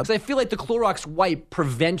 Very odd. Because I feel like the Clorox wipe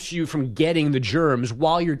prevents you from getting the germs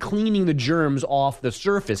while you're cleaning the germs off the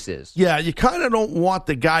surfaces. Yeah, you kind of don't want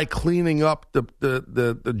the guy cleaning up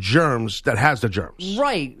the germs that has the germs.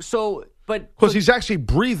 Right. So... Because he's actually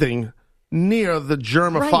breathing near the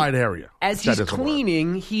germified area. As he's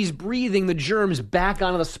cleaning, he's breathing the germs back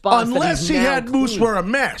onto the spots. Unless he had Moose wear a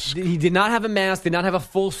mask. He did not have a mask, did not have a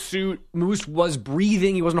full suit. Moose was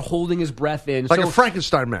breathing. He wasn't holding his breath in. Like a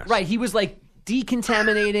Frankenstein mask. Right. He was like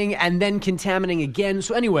decontaminating and then contaminating again.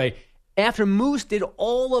 So anyway, after Moose did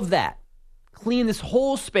all of that, clean this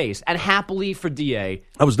whole space, and happily for DA.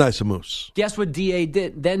 That was nice of Moose. Guess what DA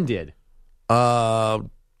did?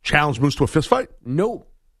 Challenge Moose to a fist fight?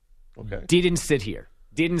 Nope. Okay. Didn't sit here.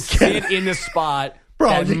 Didn't sit in the spot Bro,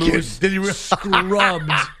 that you Moose did you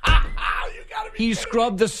scrubbed. He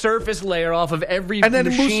scrubbed the surface layer off of every and then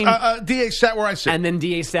machine. Moose, DA sat where I sit. And then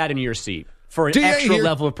DA sat in your seat for an DA extra here?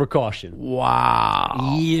 level of precaution.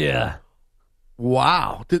 Wow. Yeah.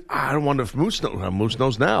 Wow. I don't wonder if Moose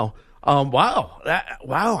knows now. Wow.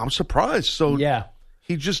 Wow. I'm surprised. So yeah.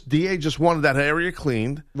 DA just wanted that area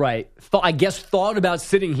cleaned. Right. I guess thought about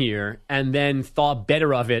sitting here and then thought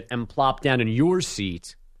better of it and plopped down in your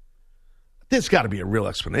seat. There's got to be a real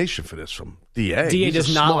explanation for this from DA. DA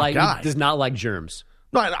does not like germs.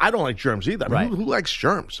 No, I don't like germs either. I mean, Right. who likes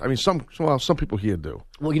germs? I mean, some people here do.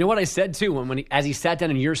 Well, you know what I said too as he sat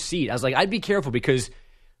down in your seat. I was like, I'd be careful because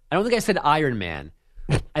I don't think I said Iron Man.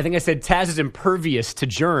 I think I said Taz is impervious to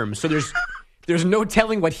germs. So there's no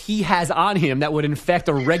telling what he has on him that would infect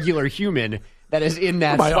a regular human that is in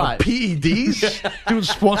that Am I on spot. PEDs? Doing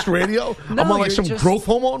sports radio? No, I'm on like you're some just- growth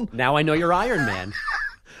hormone? Now I know you're Iron Man.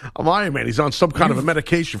 I'm Iron Man. He's on some kind of a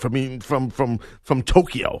medication from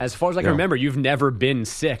Tokyo. As far as I can remember, you've never been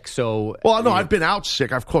sick. So Well, no, I've been out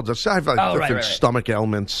sick. I've like different stomach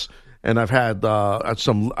ailments, and I've had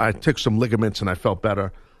I took some ligaments and I felt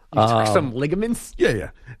better. You took some ligaments? Yeah.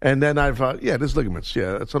 And then there's ligaments.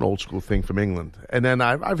 Yeah, it's an old school thing from England. And then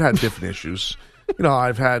I've had different issues. You know,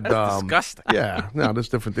 I've had disgusting. Yeah, no, there's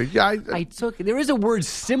different things. Yeah, there is a word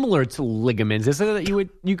similar to ligaments. Isn't it that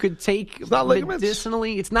you could take It's not ligaments?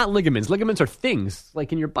 medicinally? It's not ligaments. Ligaments are things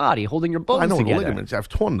like in your body holding your bones I know together. ligaments. I've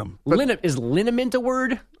torn them. But, Is liniment a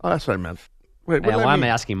word? oh, that's what I meant. Wait, Yeah, well, I'm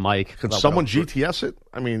asking Mike. Can someone GTS it?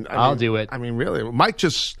 I mean, I'll do it. I mean, really, Mike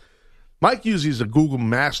usually is a Google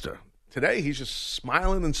master. Today, he's just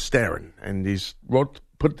smiling and staring, and he's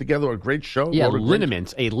put together a great show. Yeah,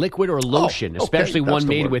 liniment, a liquid or lotion, okay, especially that's one the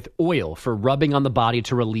made word. with oil for rubbing on the body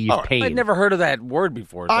to relieve pain. I'd never heard of that word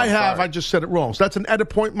before. So I I'm have. sorry. I just said it wrong. So that's an edit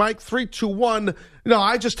point, Mike. 3, 2, 1. No,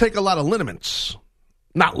 I just take a lot of liniments,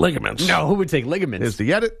 not ligaments. No, who would take ligaments? Is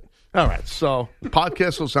the edit. All right, so the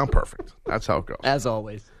podcast will sound perfect. That's how it goes. As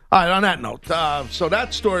always. All right, on that note, so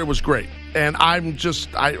that story was great. And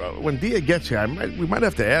when Dia gets here, we might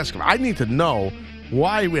have to ask him. I need to know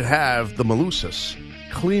why he would have the Malusas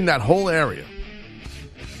clean that whole area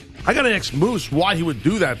I got to ask Moose why he would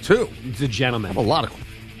do that, too. He's a gentleman. A lot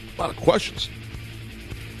of questions.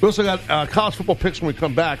 We also got college football picks when we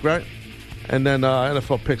come back, right? And then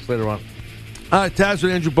NFL picks later on. All right, Taz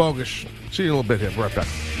and Andrew Bogusch. See you in a little bit here. We're right back.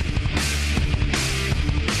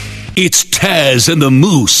 It's Taz and the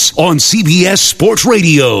Moose on CBS Sports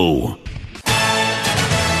Radio.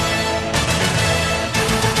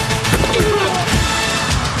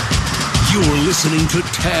 You're listening to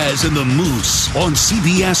Taz and the Moose on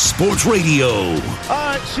CBS Sports Radio. All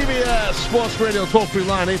right, CBS Sports Radio toll-free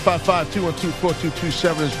line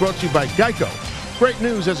 855-212-4227 is brought to you by Geico. Great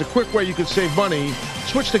news, there's a quick way you can save money.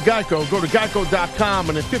 Switch to Geico. Go to geico.com,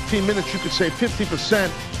 and in 15 minutes you could save 50%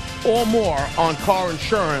 or more on car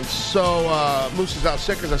insurance. So Moose is out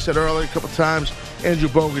sick, as I said earlier a couple times. Andrew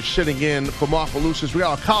Bogusch sitting in for Mark Malusis. We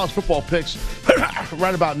got our college football picks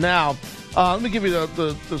right about now. Let me give you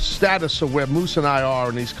the status of where Moose and I are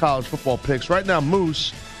in these college football picks. Right now,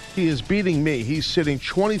 Moose, he is beating me. He's sitting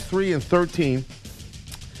 23-13.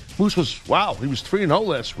 Moose was 3-0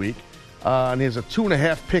 last week. And he has a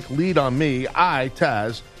 2.5 pick lead on me. I,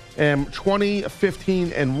 Taz, am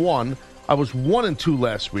 20-15-1. I was 1-2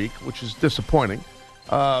 last week, which is disappointing.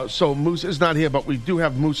 So Moose is not here, but we do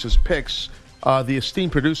have Moose's picks. The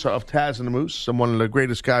esteemed producer of Taz and the Moose, and one of the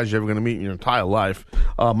greatest guys you're ever going to meet in your entire life,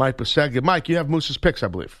 Mike Biseglia. Mike, you have Moose's picks, I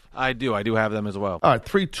believe. I do have them as well. All right,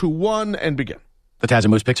 3, 2, 1, and begin. The Taz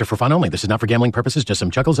and Moose picks are for fun only. This is not for gambling purposes, just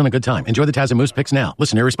some chuckles and a good time. Enjoy the Taz and Moose picks now.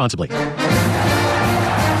 Listen irresponsibly.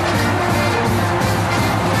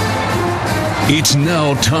 It's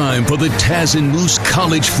now time for the Taz and Moose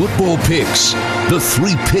college football picks. The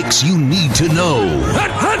 3 picks you need to know.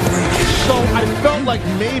 So I felt like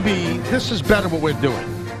maybe this is better what we're doing.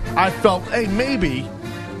 I felt, hey, maybe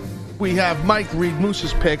we have Mike read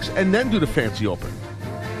Moose's picks and then do the fancy open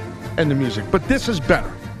and the music. But this is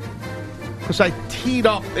better because I teed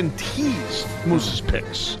up and teased Moose's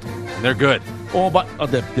picks. They're good.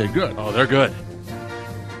 They're good. Oh, they're good.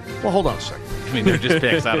 Well, hold on a second. I mean, they're just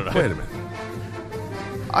picks. I don't know. Wait a minute.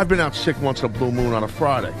 I've been out sick once in a blue moon on a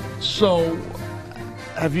Friday. So,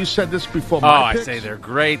 have you said this before? I say they're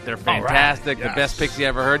great. They're fantastic. Right. The best picks you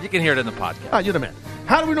ever heard. You can hear it in the podcast. You're the man.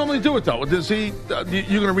 How do we normally do it, though? Does he? You're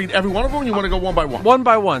going to read every one of them? Or you want to go one by one? One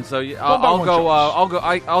by one. So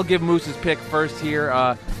I'll give Moose's pick first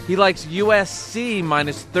here. He likes USC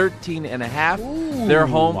minus 13.5. They're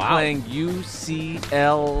home playing UCLA.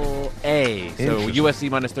 So USC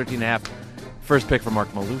minus 13.5. First pick for Mark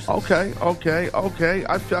Malusis. Okay.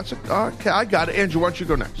 I got it. Andrew, why don't you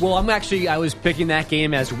go next? Well, I was picking that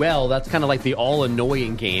game as well. That's kind of like the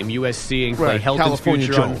all-annoying game. USC and Clay Helton's California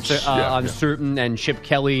future Jones. uncertain, and Chip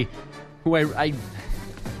Kelly, who I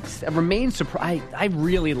remain surprised. I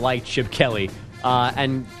really like Chip Kelly,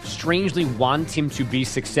 and strangely want him to be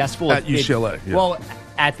successful at UCLA. Well,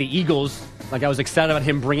 at the Eagles. Like, I was excited about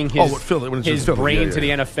him bringing his brain to the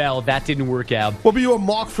NFL. That didn't work out. Well, but you were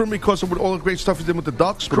marked for him because of all the great stuff he did with the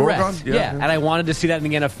Ducks? Correct. Oregon? Yeah, and I wanted to see that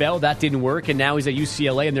in the NFL. That didn't work, and now he's at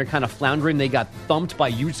UCLA, and they're kind of floundering. They got thumped by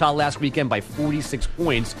Utah last weekend by 46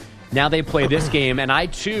 points. Now they play this game, and I,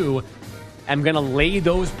 too, am going to lay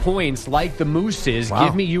those points like the Mooses. Wow.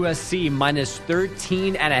 Give me USC minus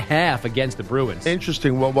 13.5 against the Bruins.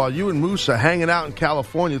 Interesting. Well, while you and Moose are hanging out in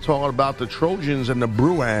California talking about the Trojans and the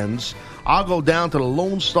Bruins, I'll go down to the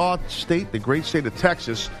Lone Star State, the great state of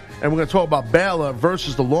Texas, and we're going to talk about Baylor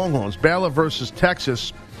versus the Longhorns. Baylor versus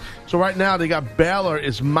Texas. So right now they got Baylor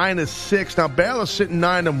is minus 6. Now Baylor's sitting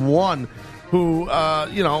 9-1, who,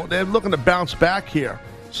 they're looking to bounce back here.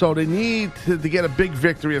 So they need to get a big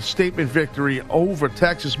victory, a statement victory over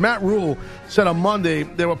Texas. Matt Rule said on Monday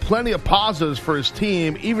there were plenty of positives for his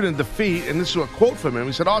team, even in defeat. And this is a quote from him.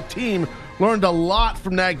 He said, our team learned a lot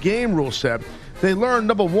from that game, Rule said. They learned,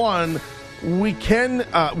 number one, we can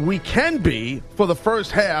be, for the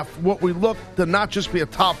first half, what we look to not just be a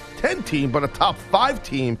top 10 team, but a top 5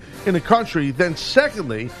 team in the country. Then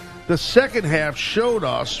secondly, the second half showed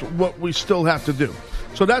us what we still have to do.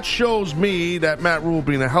 So that shows me that Matt Rule,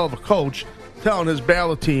 being a hell of a coach, telling his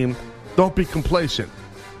Baylor team, don't be complacent.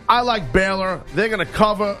 I like Baylor. They're going to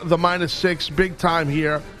cover the minus 6 big time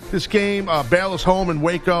here. This game, Baylor's home in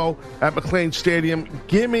Waco at McLean Stadium.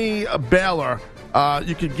 Give me a Baylor.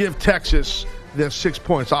 You could give Texas their 6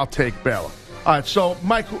 points. I'll take Baylor. All right, so,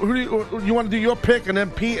 Mike, who do you want to do your pick, and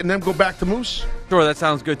then Pete, and then go back to Moose? Sure, that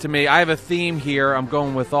sounds good to me. I have a theme here. I'm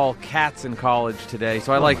going with all cats in college today.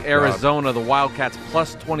 So I like Arizona, the Wildcats,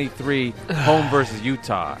 plus 23, home versus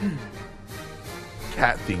Utah.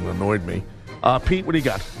 Cat theme annoyed me. Pete, what do you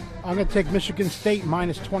got? I'm going to take Michigan State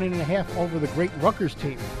minus 20.5 over the great Rutgers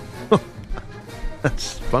team.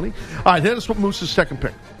 That's funny. All right, here's what Moose's second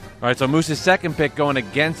pick. All right, so Moose's second pick going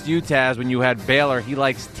against you, Taz, when you had Baylor. He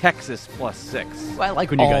likes Texas +6. I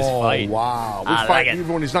like when you guys fight. Wow. We I fight like it.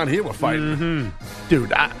 even when he's not here, we're fighting.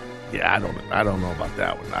 Dude, I don't know about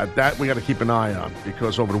that one. That we got to keep an eye on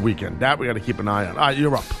because over the weekend. That we got to keep an eye on. All right,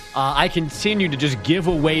 you're up. I continue to just give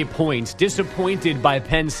away points. Disappointed by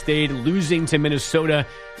Penn State losing to Minnesota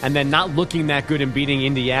and then not looking that good and beating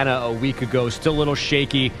Indiana a week ago. Still a little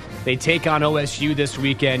shaky. They take on OSU this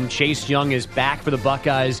weekend. Chase Young is back for the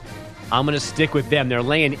Buckeyes. I'm going to stick with them. They're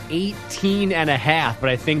laying 18.5, but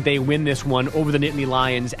I think they win this one over the Nittany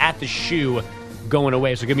Lions at the Shoe going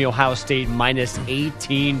away. So give me Ohio State minus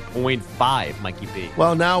 18.5, Mikey B.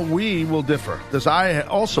 Well, now we will differ because I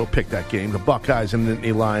also picked that game, the Buckeyes and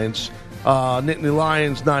Nittany Lions. Nittany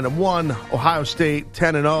Lions 9-1, Ohio State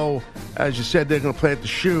 10-0. As you said, they're going to play at the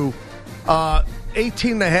Shoe.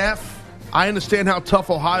 18.5. I understand how tough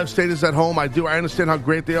Ohio State is at home. I do. I understand how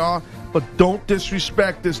great they are. But don't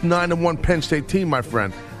disrespect this 9-1 Penn State team, my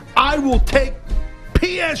friend. I will take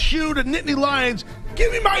PSU to Nittany Lions.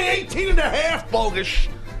 Give me my 18.5, bogus.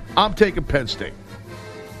 I'm taking Penn State.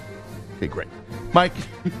 Okay, great. Mike,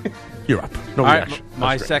 you're up. No reaction.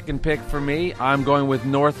 My second pick for me, I'm going with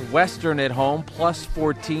Northwestern at home,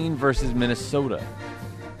 +14 versus Minnesota.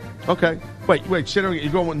 Okay. Wait. Say that again.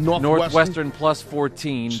 You're going with Northwestern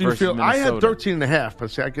 +14 so versus Minnesota. I had 13.5,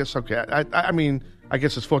 but see, I guess, okay. I mean, I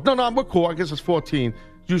guess it's 14. No, we're cool. I guess it's 14.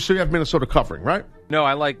 So you have Minnesota covering, right? No,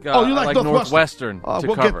 I like you like Northwestern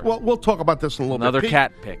to cover. We'll talk about this in a little Another bit.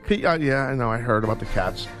 cat pick. Yeah, I know. I heard about the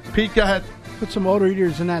cats. Pete, go ahead. Put some odor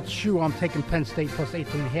eaters in that shoe. I'm taking Penn State plus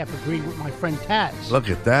 18.5. Agreed with my friend Taz. Look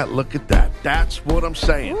at that. That's what I'm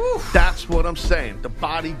saying. That's what I'm saying. The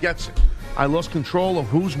body gets it. I lost control of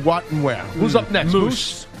who's what and where. Who's up next?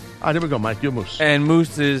 Moose. All right, here we go, Mike. You're Moose. And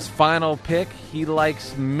Moose's final pick, he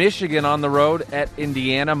likes Michigan on the road at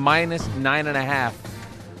Indiana, minus 9.5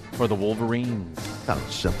 for the Wolverines. That was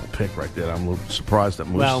a simple pick right there. I'm a little surprised at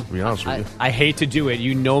Moose, to be honest with you. I hate to do it.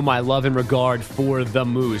 You know my love and regard for the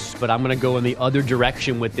Moose, but I'm going to go in the other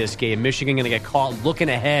direction with this game. Michigan going to get caught looking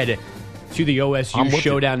ahead to the OSU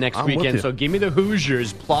showdown next weekend. So give me the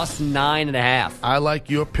Hoosiers plus 9.5. I like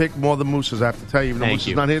your pick more than Moose's, I have to tell you. Even though Moose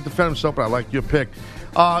is not here to defend himself, but I like your pick.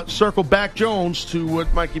 Circle back Jones to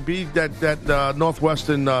what Mikey B, that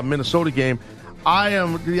Northwestern Minnesota game. I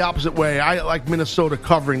am the opposite way. I like Minnesota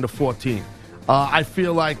covering the 14. I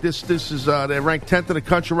feel like this is they're ranked 10th in the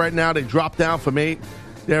country right now. They dropped down from 8.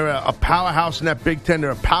 They're a powerhouse in that Big Ten.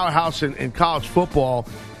 They're a powerhouse in college football.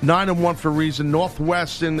 9-1 for a reason.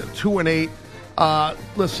 Northwestern 2-8.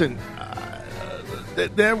 Listen,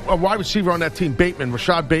 they're a wide receiver on that team, Bateman,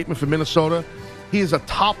 Rashad Bateman from Minnesota. He is a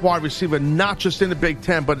top wide receiver, not just in the Big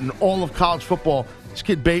Ten, but in all of college football. This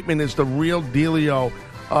kid Bateman is the real dealio.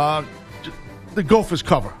 The Gophers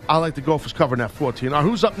cover. I like the Gophers covering that 14.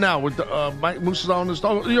 Who's up now? With Mike Moose is on this.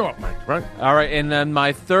 Oh, you're up, Mike, right? All right, and then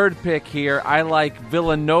my third pick here, I like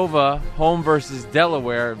Villanova, home versus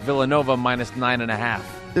Delaware. Villanova minus 9.5.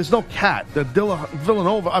 There's no cat.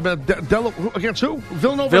 Villanova. I mean, against who?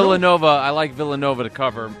 Villanova. I like Villanova to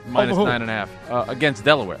cover minus 9.5 against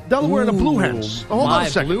Delaware. Delaware and the Blue Hens. Hold on a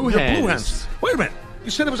second. Blue Hens. Wait a minute.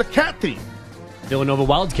 You said it was a cat team. Villanova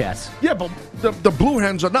Wildcats. Yeah, but the Blue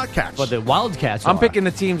Hens are not cats. But the Wildcats I'm picking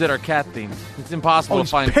the teams that are cat themed. It's impossible to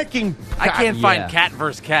find. Picking I can't find cat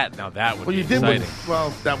versus cat. Now that would be exciting.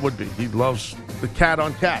 That would be. He loves the cat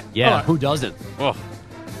on cat. Yeah, who doesn't? Oh,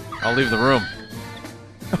 I'll leave the room.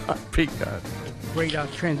 Pete, great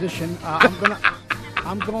transition.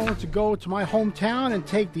 I'm going to go to my hometown and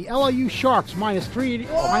take the LIU Sharks minus 3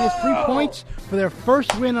 points for their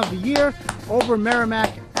first win of the year over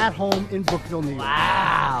Merrimack at home in Brookville, New York.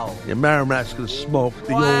 Wow. Yeah, Merrimack's going to smoke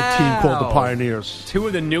the old team called the Pioneers. 2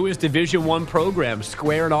 of the newest Division I programs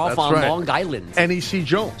squaring off on Long Island. NEC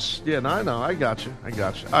Jones. Yeah, I know. I got you.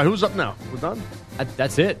 Who's up now? We're done?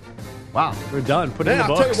 That's it. Wow, we're done. Put it in the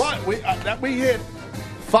books. I'll tell you what. We hit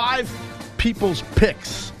 5 people's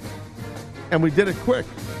picks. And we did it quick.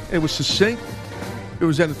 It was succinct. It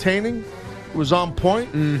was entertaining. It was on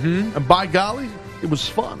point. Mm-hmm. And by golly, it was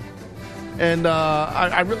fun. And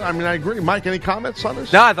I agree. Mike, any comments on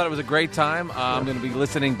this? No, I thought it was a great time. I'm going to be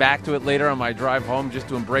listening back to it later on my drive home just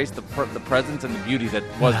to embrace the presence and the beauty that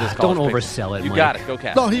was this college Don't pick. oversell it, You Mike. got it. Go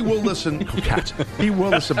Cats. No, he will listen. Go Cats. He will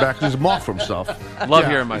listen back. He's a mark for himself. Love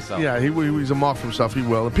hearing myself. Yeah, he's a mark for himself. He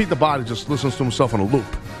will. And Pete the Body just listens to himself on a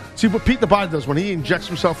loop. See, what Pete the Body does when he injects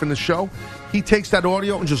himself in the show, he takes that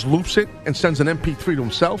audio and just loops it and sends an MP3 to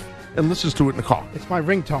himself and listens to it in the car. It's my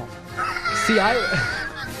ringtone. See,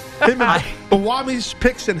 Him and Bawami's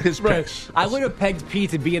picks and his picks. I would have pegged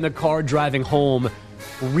Pete to be in the car driving home,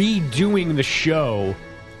 redoing the show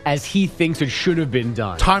as he thinks it should have been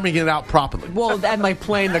done. Timing it out properly. Well, and like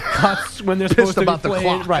playing the cuts when they're supposed to be about the played.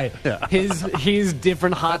 clock. Right. Yeah. His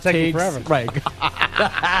different hot takes. forever. Right.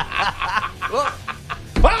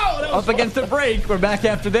 Up against the break. We're back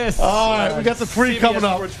after this. All right, we got the 3 coming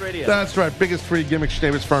up. Sports Radio. That's right. Biggest 3 gimmicks,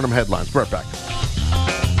 Schneebitz, Fernham headlines. Right back.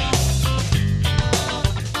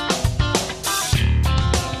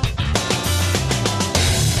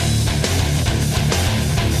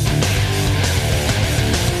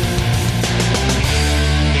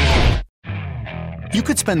 You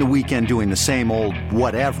could spend the weekend doing the same old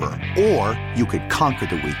whatever, or you could conquer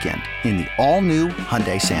the weekend in the all-new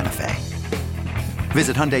Hyundai Santa Fe.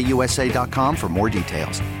 Visit HyundaiUSA.com for more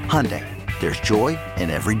details. Hyundai, there's joy in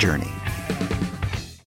every journey.